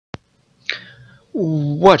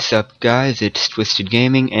What's up guys, it's Twisted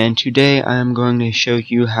Gaming, and today I am going to show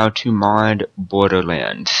you how to mod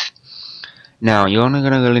Borderlands. Now, you're only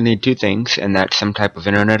going to really need two things, and that's some type of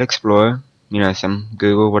Internet Explorer, some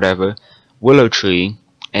Google, whatever, WIllowTree,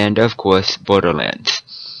 and of course, Borderlands.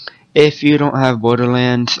 If you don't have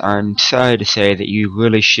Borderlands, I'm sorry to say that you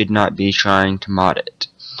really should not be trying to mod it.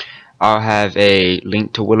 I'll have a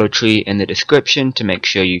link to WIllowTree in the description to make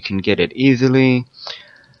sure you can get it easily.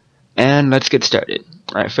 And let's get started.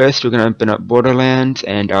 Alright, first we're going to open up Borderlands,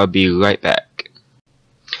 and I'll be right back.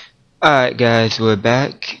 Alright guys, we're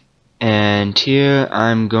back, and here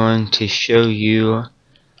I'm going to show you,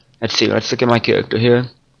 let's look at my character here.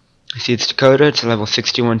 See, it's Dakota, it's a level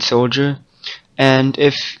 61 soldier, and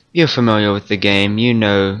if you're familiar with the game, you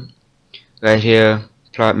know, right here,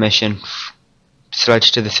 plot mission,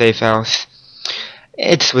 sledge to the safe house.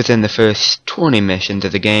 It's within the first 20 missions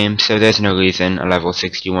of the game, so there's no reason a level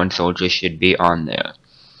 61 soldier should be on there.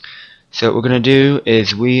 So what we're going to do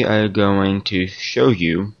is we are going to show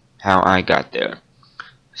you how I got there.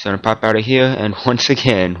 So I'm going to pop out of here, and once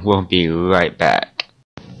again, we'll be right back.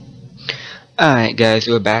 Alright guys,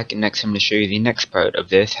 we're back, and next I'm going to show you the next part of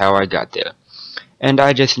this, how I got there. And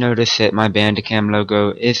I just noticed that my Bandicam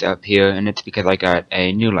logo is up here, and it's because I got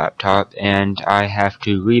a new laptop, and I have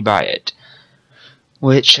to rebuy it,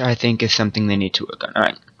 which I think is something they need to work on.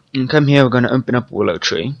 Alright, and come here, we're going to open up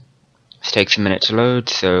WIllowTree. This takes a minute to load,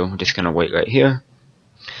 so we're just going to wait right here.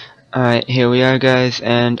 Alright, here we are guys,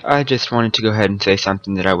 and I just wanted to go ahead and say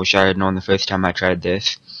something that I wish I had known the first time I tried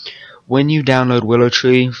this. When you download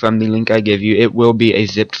WIllowTree from the link I give you, it will be a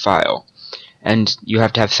zipped file, and you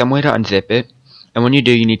have to have some way to unzip it, and when you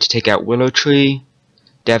do, you need to take out WIllowTree,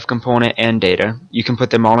 dev component, and data. You can put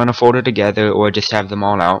them all in a folder together, or just have them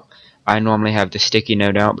all out. I normally have the sticky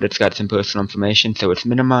note out, but it's got some personal information, so it's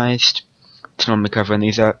minimized. It's normally covering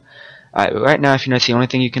these up. Alright, right now, if you notice, the only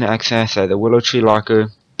thing you can access are the WIllowTree locker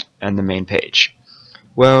and the main page.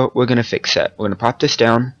 Well, we're going to fix that. We're going to pop this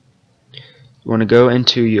down. You want to go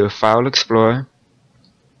into your File Explorer,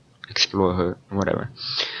 whatever.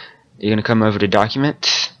 You're going to come over to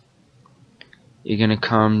Documents. You're going to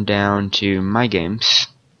come down to My Games.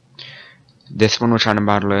 This one we're trying to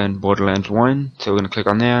model in Borderlands 1, so we're going to click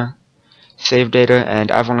on there. Save data, and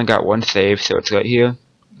I've only got one save, so it's right here.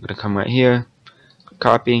 I'm going to come right here,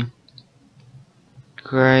 copy.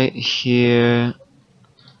 Right here,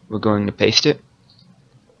 we're going to paste it.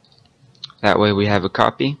 That way we have a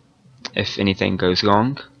copy if anything goes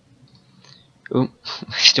wrong. Ooh,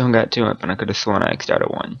 I still got two up, and I could have sworn I X'd out of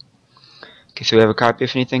one. Okay, so we have a copy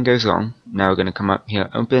if anything goes wrong. Now we're going to come up here,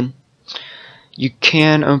 open. You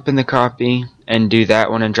can open the copy and do that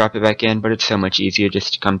one and drop it back in, but it's so much easier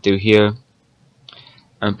just to come through here,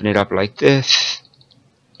 open it up like this.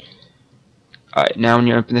 Alright, now when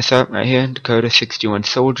you open this up right here, Dakota 61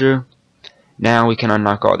 Soldier, now we can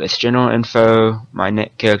unlock all this general info, my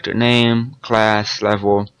character name, class,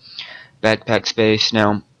 level, backpack space.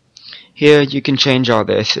 Now here you can change all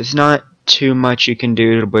this. There's not too much you can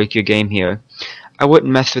do to break your game here. I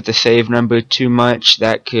wouldn't mess with the save number too much,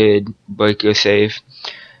 that could break your save,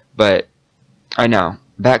 but I know,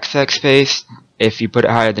 backpack space, if you put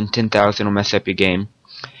it higher than 10,000 will mess up your game.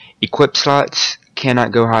 Equip slots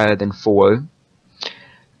cannot go higher than 4.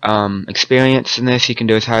 Experience in this you can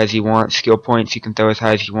do as high as you want, skill points you can throw as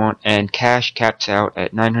high as you want, and cash caps out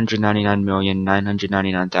at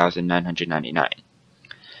 999,999,999.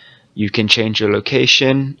 You can change your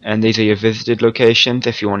location, and these are your visited locations.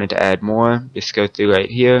 If you wanted to add more, just go through right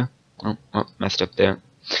here. Oh, messed up there.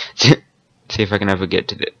 See if I can ever get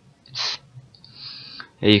to this.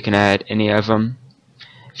 Here you can add any of them.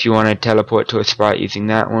 If you want to teleport to a spot using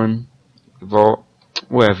that one, vault,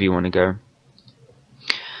 wherever you want to go.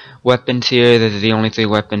 Weapons here, those are the only 3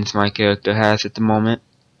 weapons my character has at the moment.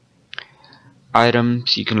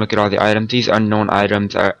 Items, you can look at all the items. These unknown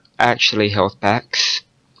items are actually health packs.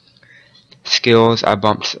 Skills, I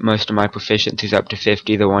bumped most of my proficiencies up to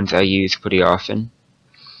 50, the ones I use pretty often.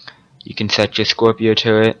 You can set your Scorpio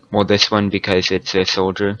turret, well this one because it's a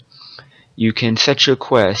soldier. You can set your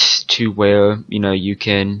quest to where, you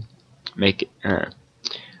can make it, I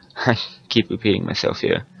keep repeating myself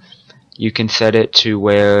here. You can set it to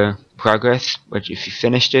where progress, which if you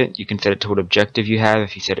finished it, you can set it to what objective you have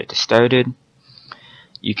if you set it to started.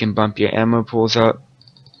 You can bump your ammo pools up,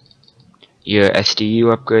 your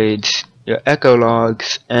SDU upgrades, your echo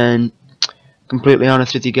logs, and completely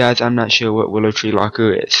honest with you guys, I'm not sure what WIllowTree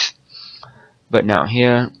locker is. But now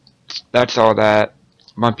here, that's all that.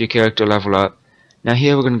 Bump your character level up. Now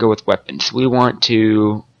here we're going to go with weapons. We want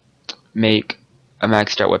to make a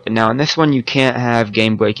maxed out weapon. Now in this one you can't have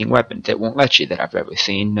game breaking weapons. It won't let you, that I've ever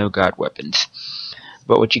seen. No god weapons.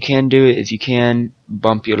 But what you can do is you can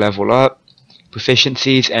bump your level up,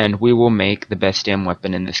 proficiencies, and we will make the best damn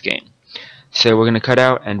weapon in this game. So we're going to cut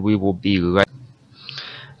out and we will be right.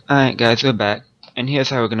 Alright guys, we're back. And here's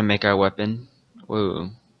how we're going to make our weapon. Whoa.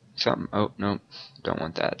 Something. Oh, no. Don't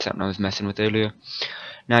want that. Something I was messing with earlier.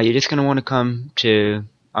 Now you're just going to want to come to...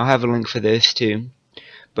 I'll have a link for this too.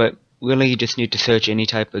 But really you just need to search any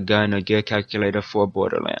type of gun or gear calculator for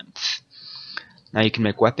Borderlands. Now you can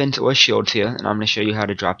make weapons or shields here, and I'm going to show you how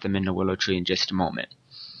to drop them into WIllowTree in just a moment.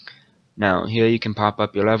 Now here you can pop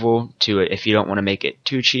up your level to it if you don't want to make it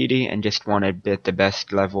too cheaty and just want to get the best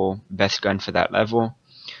gun for that level,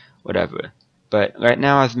 whatever. But right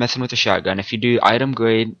now I was messing with a shotgun. If you do item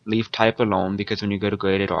grade, leave type alone, because when you go to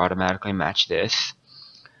grade it'll automatically match this.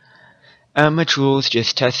 Much rules,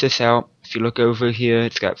 just test this out. If you look over here,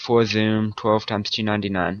 it's got 4 zoom, 12 times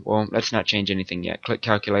 299. Well, let's not change anything yet. Click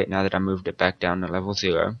calculate now that I moved it back down to level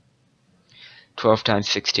 0. 12 times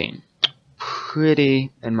 16.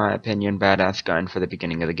 Pretty, in my opinion, badass gun for the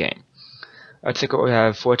beginning of the game. Let's look what we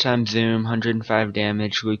have. 4 times zoom, 105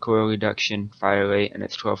 damage, recoil reduction, fire rate, and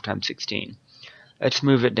it's 12 times 16. Let's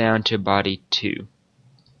move it down to body 2.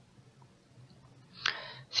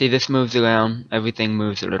 See, this moves around. Everything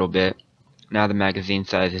moves a little bit. Now the magazine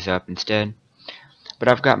size is up instead. But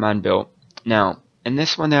I've got mine built. Now, in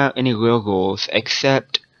this one there aren't any real rules,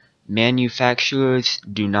 except manufacturers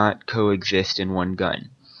do not coexist in one gun.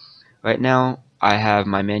 Right now, I have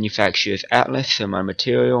my manufacturer's Atlas, so my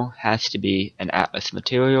material has to be an Atlas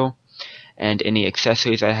material, and any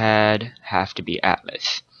accessories I had have to be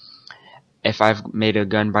Atlas. If I've made a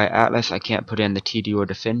gun by Atlas, I can't put in the TD or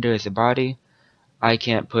Defender as a body. I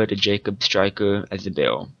can't put a Jacob Striker as a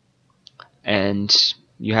bill. And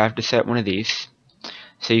you have to set one of these.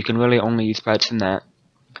 So you can really only use parts from that.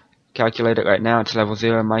 Calculate it right now, it's level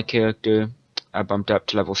 0. My character, I bumped up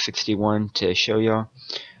to level 61 to show y'all.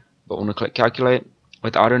 But when we click calculate,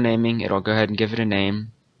 with auto naming, it'll go ahead and give it a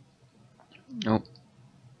name. Nope.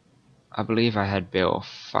 I believe I had bill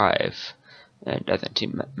 5. It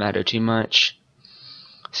doesn't matter too much.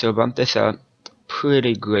 So bump this up.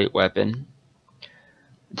 Pretty great weapon.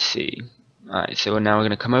 Let's see. Alright, so now we're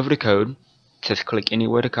going to come over to code. It says click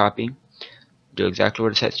anywhere to copy. Do exactly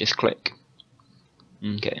what it says, just click.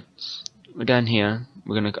 Okay. We're done here.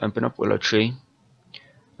 We're going to open up WIllowTree.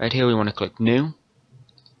 Right here we want to click new.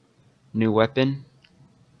 New weapon.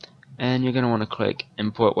 And you're going to want to click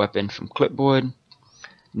import weapon from Clipboard.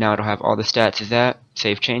 Now it'll have all the stats as that,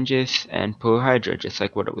 save changes, and pull Hydra, just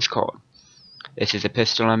like what it was called. This is a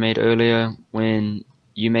pistol I made earlier. When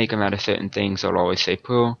you make them out of certain things, I'll always say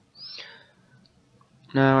pull.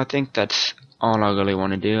 Now I think that's all I really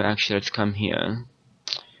want to do. Actually, let's come here.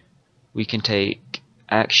 We can take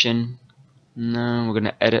action. No, we're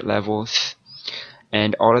going to edit levels.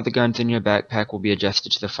 And all of the guns in your backpack will be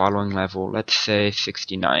adjusted to the following level. Let's say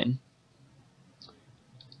 69.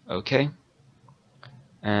 Okay.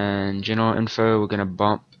 And general info, we're going to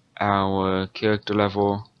bump our character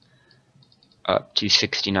level up to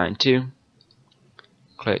 69 too.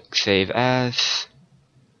 Click save as.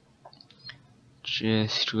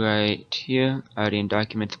 Just right here, already in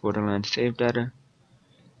documents, Borderlands save data.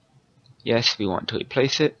 Yes, we want to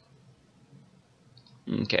replace it.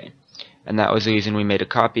 Okay. And that was the reason we made a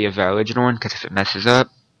copy of our original one, because if it messes up,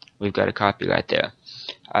 we've got a copy right there.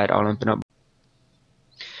 Alright, I'll open up.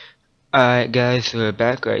 Alright guys, we're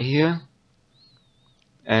back right here.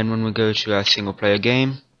 And when we go to our single player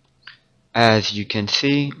game, as you can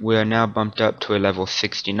see, we are now bumped up to a level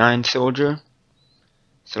 69 soldier.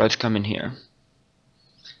 So let's come in here.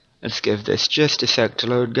 Let's give this just a sec to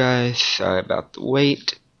load, guys. Sorry about the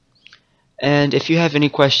wait. And if you have any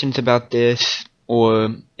questions about this, or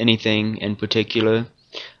anything in particular,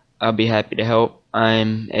 I'll be happy to help.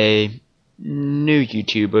 I'm a new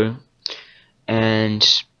YouTuber,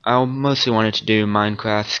 and I mostly wanted to do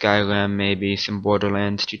Minecraft, Skyrim, maybe some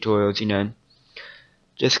Borderlands tutorials, you know.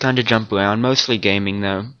 Just kind of jump around, mostly gaming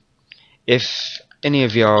though. If any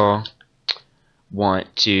of y'all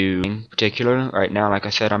want to, in particular, right now, like I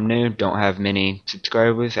said, I'm new, don't have many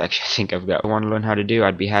subscribers. Actually, I think I've got one to learn how to do.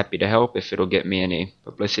 I'd be happy to help if it'll get me any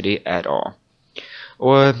publicity at all.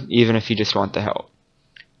 Or even if you just want the help.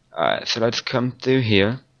 Alright, so let's come through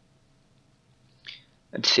here.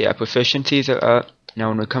 Let's see, our proficiencies are up. Now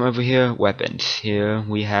when we come over here, weapons. Here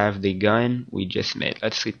we have the gun we just made.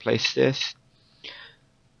 Let's replace this.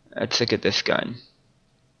 Let's look at this gun.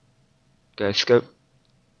 Go scope.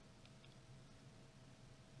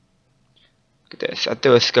 Look at this. I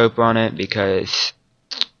threw a scope on it because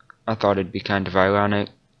I thought it'd be kind of ironic.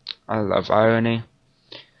 I love irony.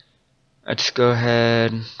 Let's go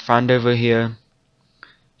ahead, find over here,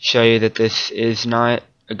 show you that this is not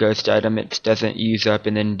a ghost item. It doesn't use up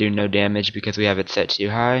and then do no damage because we have it set too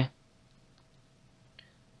high.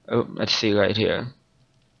 Oh, let's see right here.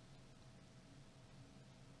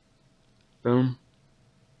 Boom.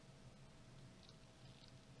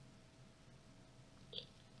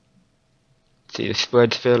 See, the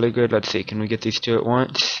spread's fairly good. Let's see, can we get these two at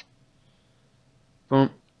once? Boom.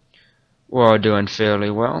 We're all doing fairly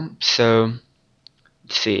well. So,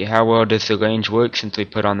 let's see, how well does the range work since we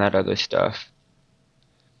put on that other stuff?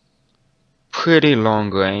 Pretty long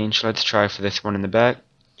range. Let's try for this one in the back.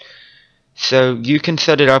 So, you can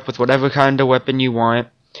set it up with whatever kind of weapon you want,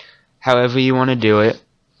 however you want to do it.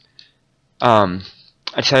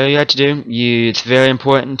 I tell you what to do. It's very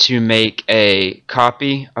important to make a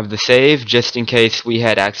copy of the save just in case we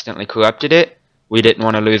had accidentally corrupted it. We didn't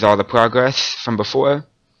want to lose all the progress from before.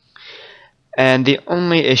 And the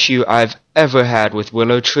only issue I've ever had with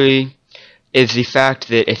WIllowTree is the fact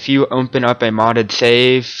that if you open up a modded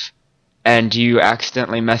save and you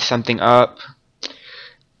accidentally mess something up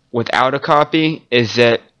without a copy, is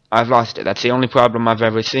that I've lost it. That's the only problem I've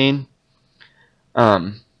ever seen.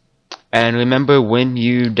 And remember, when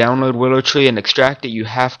you download WIllowTree and extract it, you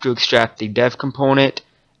have to extract the dev component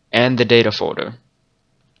and the data folder.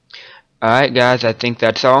 Alright guys, I think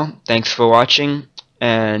that's all. Thanks for watching,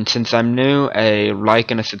 and since I'm new, a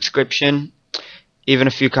like and a subscription, even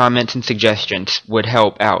a few comments and suggestions would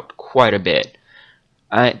help out quite a bit.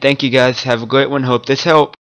 Alright, thank you guys, have a great one, hope this helped.